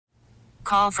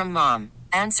Call from mom.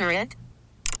 Answer it.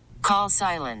 Call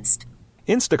silenced.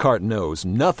 Instacart knows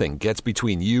nothing gets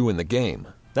between you and the game.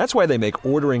 That's why they make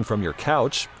ordering from your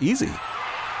couch easy.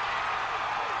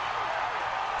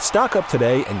 Stock up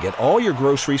today and get all your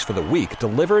groceries for the week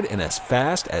delivered in as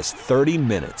fast as 30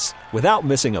 minutes without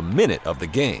missing a minute of the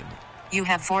game. You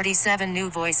have 47 new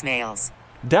voicemails.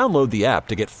 Download the app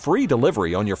to get free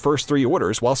delivery on your first 3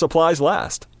 orders while supplies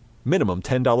last. Minimum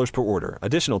 $10 per order.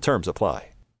 Additional terms apply.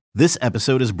 This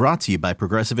episode is brought to you by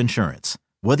Progressive Insurance.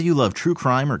 Whether you love true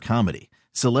crime or comedy,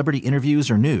 celebrity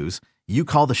interviews or news, you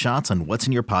call the shots on what's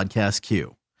in your podcast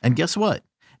queue. And guess what?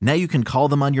 Now you can call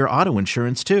them on your auto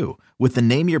insurance too with the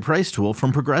Name Your Price tool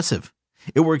from Progressive.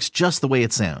 It works just the way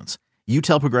it sounds. You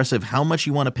tell Progressive how much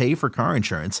you want to pay for car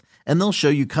insurance, and they'll show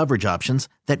you coverage options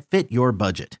that fit your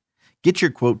budget. Get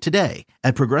your quote today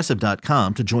at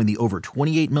Progressive.com to join the over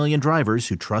 28 million drivers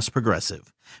who trust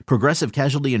Progressive. Progressive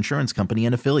Casualty Insurance Company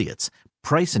and Affiliates.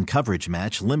 Price and coverage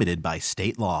match limited by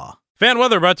state law. Fan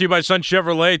weather brought to you by Sun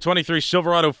Chevrolet. 23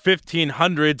 Silverado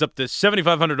 1500s, up to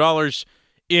 $7,500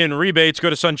 in rebates. Go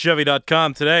to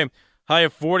sunchevy.com today. High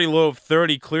of 40, low of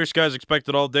 30. Clear skies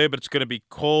expected all day, but it's going to be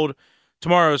cold.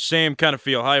 Tomorrow, same kind of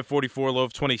feel. High of 44, low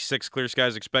of 26. Clear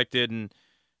skies expected. And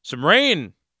some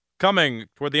rain coming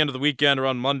toward the end of the weekend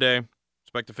around Monday.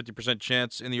 Expect a 50%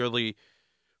 chance in the early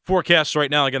forecasts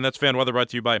right now. Again, that's fan weather brought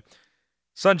to you by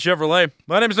Sun Chevrolet.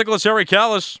 My name is Nicholas Harry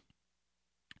Callas.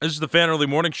 This is the Fan Early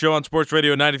Morning Show on Sports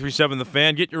Radio 93.7 The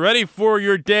Fan. Get you ready for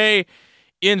your day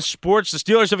in sports. The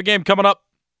Steelers have a game coming up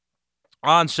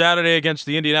on Saturday against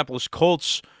the Indianapolis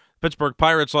Colts. Pittsburgh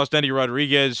Pirates lost Andy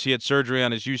Rodriguez. He had surgery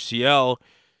on his UCL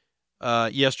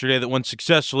yesterday that went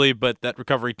successfully, but that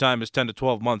recovery time is 10 to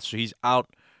 12 months, so he's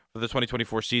out for the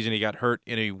 2024 season. He got hurt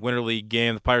in a Winter League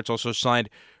game. The Pirates also signed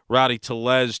Rowdy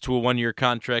Tellez to a one-year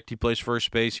contract. He plays first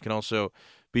base. He can also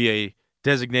be a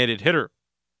designated hitter,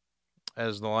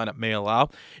 as the lineup may allow.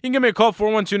 You can give me a call,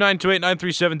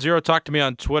 412-928-9370. Talk to me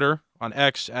on Twitter, on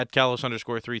X, at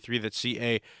Callas_33. That's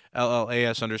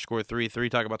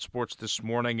CALLAS_33. Talk about sports this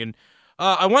morning. And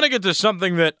I want to get to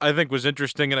something that I think was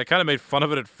interesting, and I kind of made fun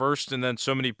of it at first, and then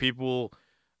so many people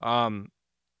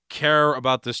care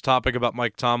about this topic about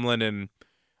Mike Tomlin and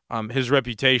his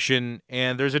reputation.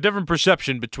 And there's a different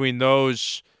perception between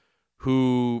those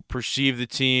who perceive the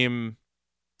team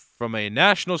from a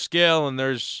national scale, and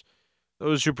there's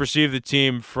those who perceive the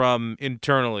team from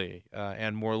internally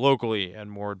and more locally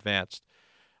and more advanced.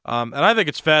 And I think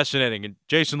it's fascinating. And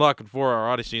Jason Lockenfor, our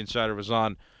Odyssey insider, was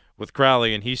on with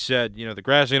Crowley, and he said, the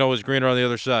grass ain't always greener on the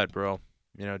other side, bro.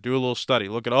 Do a little study.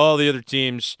 Look at all the other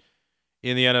teams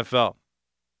in the NFL.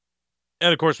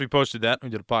 And, of course, we posted that. We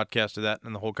did a podcast of that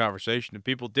and the whole conversation. And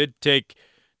people did take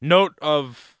note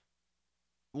of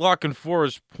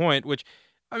Lockenfor's point, which,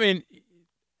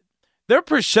 their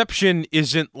perception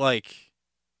isn't like,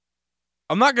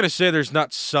 I'm not going to say there's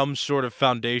not some sort of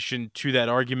foundation to that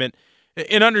argument,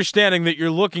 in understanding that you're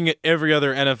looking at every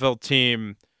other NFL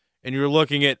team and you're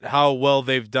looking at how well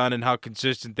they've done and how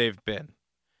consistent they've been.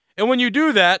 And when you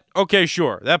do that, okay,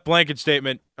 sure, that blanket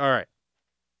statement, all right.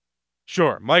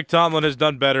 Sure, Mike Tomlin has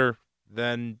done better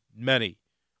than many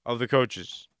of the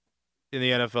coaches in the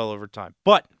NFL over time.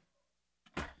 But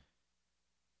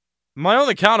my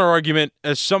only counter-argument,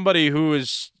 as somebody who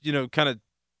has, kind of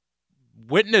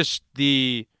witnessed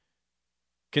the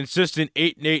consistent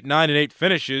 8-8, 9-8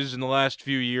 finishes in the last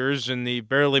few years, and the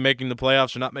barely making the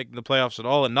playoffs or not making the playoffs at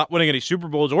all, and not winning any Super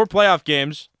Bowls or playoff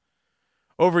games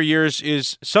over years,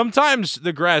 is sometimes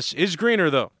the grass is greener,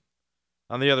 though,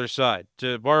 on the other side.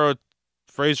 To borrow a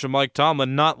phrase from Mike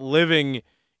Tomlin, not living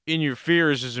in your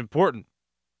fears is important.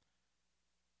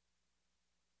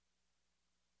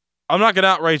 I'm not going to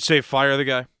outright say fire the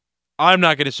guy. I'm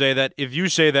not going to say that. If you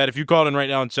say that, if you called in right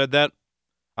now and said that,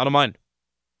 I don't mind.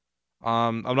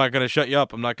 I'm not going to shut you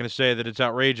up. I'm not going to say that it's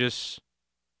outrageous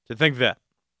to think that.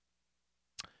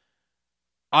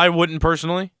 I wouldn't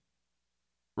personally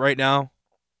right now,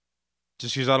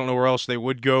 just because I don't know where else they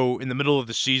would go in the middle of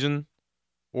the season,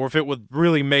 or if it would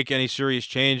really make any serious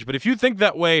change. But if you think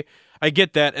that way, I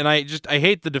get that, and I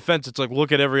hate the defense. It's like,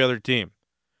 look at every other team.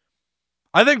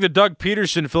 I think the Doug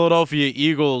Peterson Philadelphia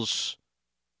Eagles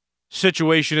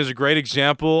situation is a great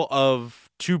example of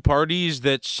two parties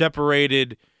that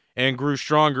separated and grew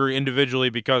stronger individually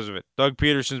because of it. Doug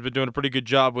Peterson's been doing a pretty good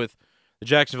job with the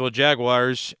Jacksonville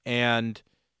Jaguars, and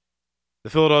the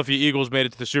Philadelphia Eagles made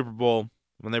it to the Super Bowl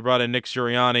when they brought in Nick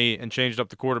Sirianni and changed up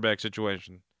the quarterback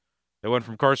situation. They went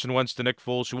from Carson Wentz to Nick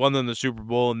Foles, who won them the Super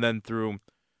Bowl, and then through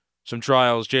some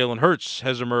trials, Jalen Hurts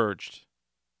has emerged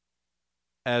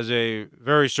as a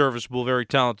very serviceable, very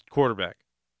talented quarterback.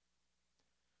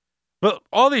 But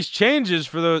all these changes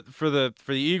for the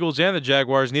Eagles and the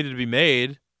Jaguars needed to be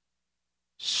made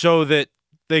so that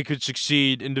they could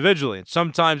succeed individually. And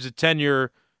sometimes the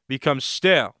tenure becomes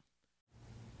stale.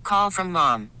 Call from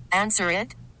mom. Answer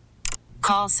it.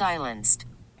 Call silenced.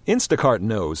 Instacart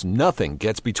knows nothing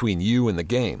gets between you and the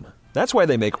game. That's why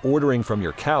they make ordering from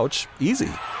your couch easy.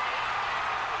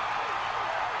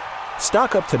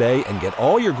 Stock up today and get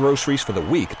all your groceries for the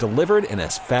week delivered in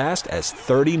as fast as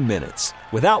 30 minutes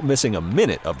without missing a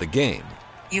minute of the game.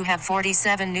 You have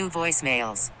 47 new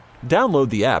voicemails. Download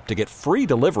the app to get free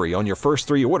delivery on your first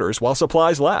 3 orders while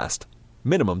supplies last.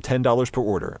 Minimum $10 per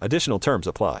order. Additional terms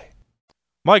apply.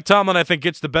 Mike Tomlin, I think,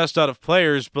 gets the best out of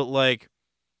players, but,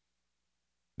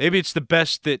 maybe it's the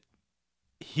best that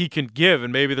he can give,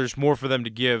 and maybe there's more for them to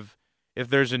give if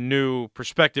there's a new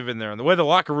perspective in there. And the way the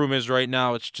locker room is right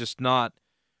now, it's just not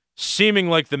seeming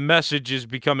like the message is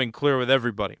becoming clear with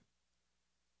everybody.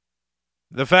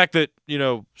 The fact that,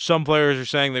 some players are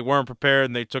saying they weren't prepared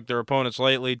and they took their opponents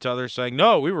lightly, to others saying,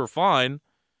 no, we were fine.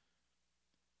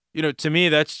 To me,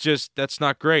 that's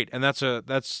not great. And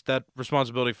that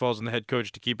responsibility falls on the head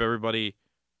coach to keep everybody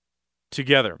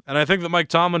together. And I think that Mike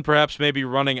Tomlin perhaps may be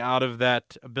running out of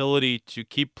that ability to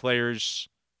keep players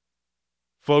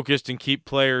focused and keep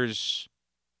players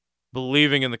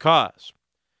believing in the cause.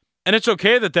 And it's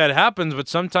okay that happens, but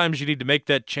sometimes you need to make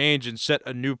that change and set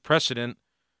a new precedent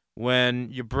when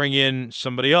you bring in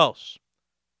somebody else.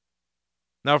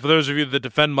 Now, for those of you that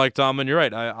defend Mike Tomlin, you're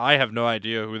right. I have no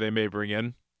idea who they may bring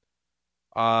in.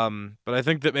 But I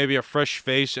think that maybe a fresh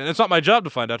face, and it's not my job to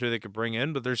find out who they could bring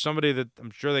in, but there's somebody that I'm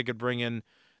sure they could bring in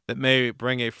that may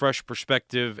bring a fresh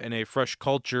perspective and a fresh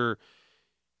culture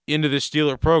into the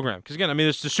Steeler program. Because again,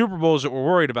 it's the Super Bowls that we're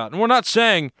worried about. And we're not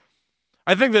saying,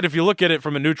 I think that if you look at it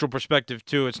from a neutral perspective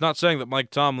too, it's not saying that Mike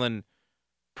Tomlin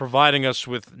providing us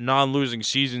with non-losing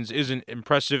seasons isn't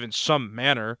impressive in some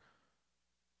manner.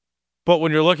 But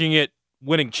when you're looking at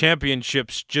winning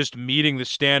championships, just meeting the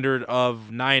standard of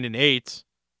 9-8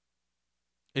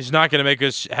 is not going to make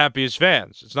us happy as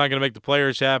fans. It's not going to make the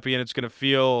players happy, and it's going to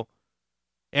feel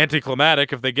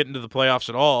anticlimactic if they get into the playoffs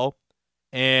at all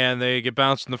and they get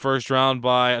bounced in the first round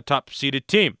by a top-seeded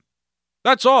team.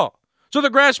 That's all. So the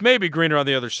grass may be greener on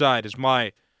the other side is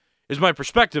my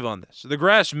perspective on this. The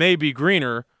grass may be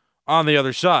greener on the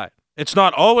other side. It's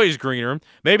not always greener.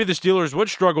 Maybe the Steelers would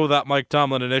struggle without Mike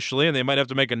Tomlin initially, and they might have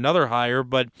to make another hire,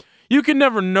 but you can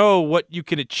never know what you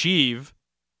can achieve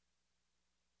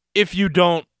if you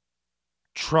don't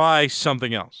try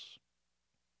something else.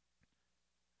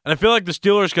 And I feel like the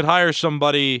Steelers could hire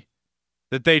somebody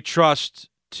that they trust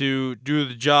to do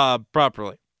the job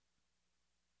properly.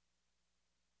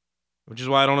 Which is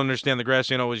why I don't understand the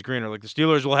grass ain't always greener. The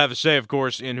Steelers will have a say, of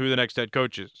course, in who the next head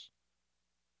coach is.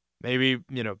 Maybe,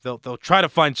 they'll try to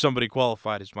find somebody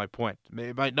qualified is my point.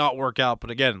 It might not work out, but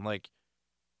again,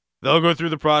 they'll go through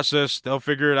the process, they'll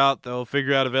figure it out, they'll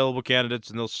figure out available candidates,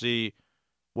 and they'll see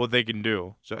what they can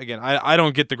do. So again, I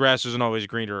don't get the grass isn't always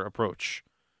greener approach.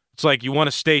 It's you want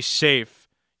to stay safe.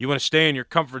 You want to stay in your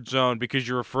comfort zone because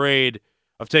you're afraid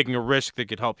of taking a risk that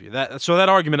could help you. So that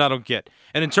argument I don't get.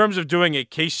 And in terms of doing a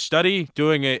case study,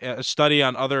 doing a study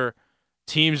on other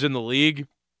teams in the league,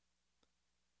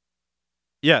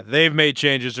 yeah, they've made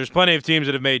changes. There's plenty of teams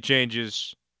that have made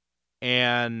changes,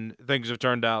 and things have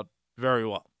turned out very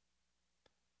well.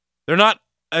 They're not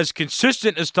as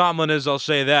consistent as Tomlin is, I'll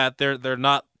say that. They're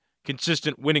not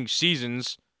consistent winning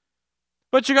seasons.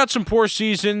 But you got some poor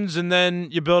seasons, and then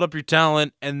you build up your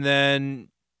talent, and then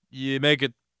you make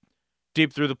it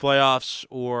deep through the playoffs,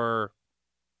 or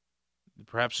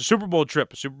perhaps a Super Bowl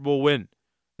trip, a Super Bowl win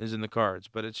is in the cards.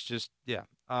 But it's just,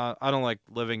 I don't like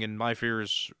living in my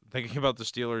fears, thinking about the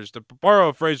Steelers, to borrow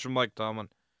a phrase from Mike Tomlin.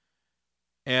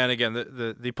 And again,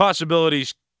 the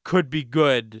possibilities could be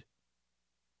good.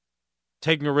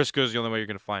 Taking a risk is the only way you're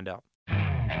going to find out.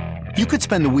 You could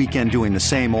spend the weekend doing the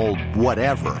same old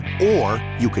whatever, or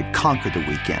you could conquer the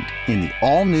weekend in the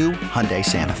all-new Hyundai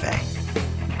Santa Fe.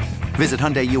 Visit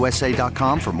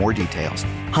HyundaiUSA.com for more details.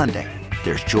 Hyundai,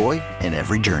 there's joy in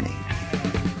every journey.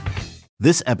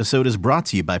 This episode is brought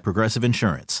to you by Progressive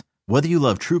Insurance. Whether you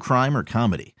love true crime or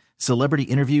comedy, celebrity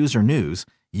interviews or news,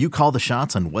 you call the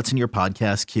shots on what's in your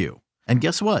podcast queue. And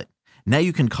guess what? Now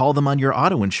you can call them on your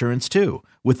auto insurance too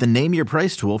with the Name Your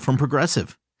Price tool from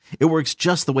Progressive. It works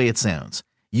just the way it sounds.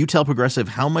 You tell Progressive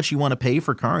how much you want to pay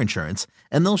for car insurance,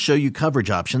 and they'll show you coverage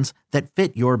options that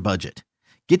fit your budget.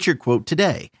 Get your quote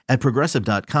today at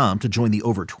Progressive.com to join the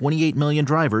over 28 million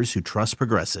drivers who trust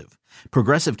Progressive.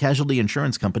 Progressive Casualty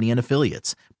Insurance Company and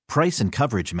Affiliates. Price and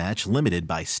coverage match limited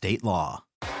by state law.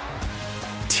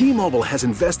 T-Mobile has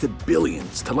invested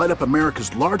billions to light up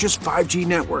America's largest 5G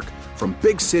network, from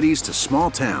big cities to small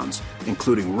towns,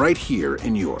 including right here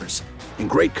in yours. And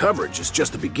great coverage is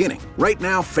just the beginning. Right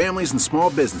now, families and small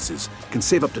businesses can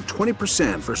save up to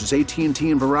 20% versus AT&T and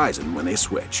Verizon when they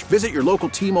switch. Visit your local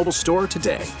T-Mobile store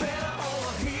today.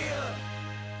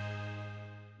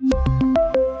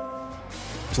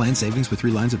 Plan savings with 3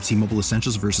 lines of T-Mobile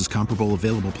Essentials versus comparable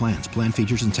available plans. Plan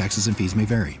features and taxes and fees may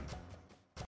vary.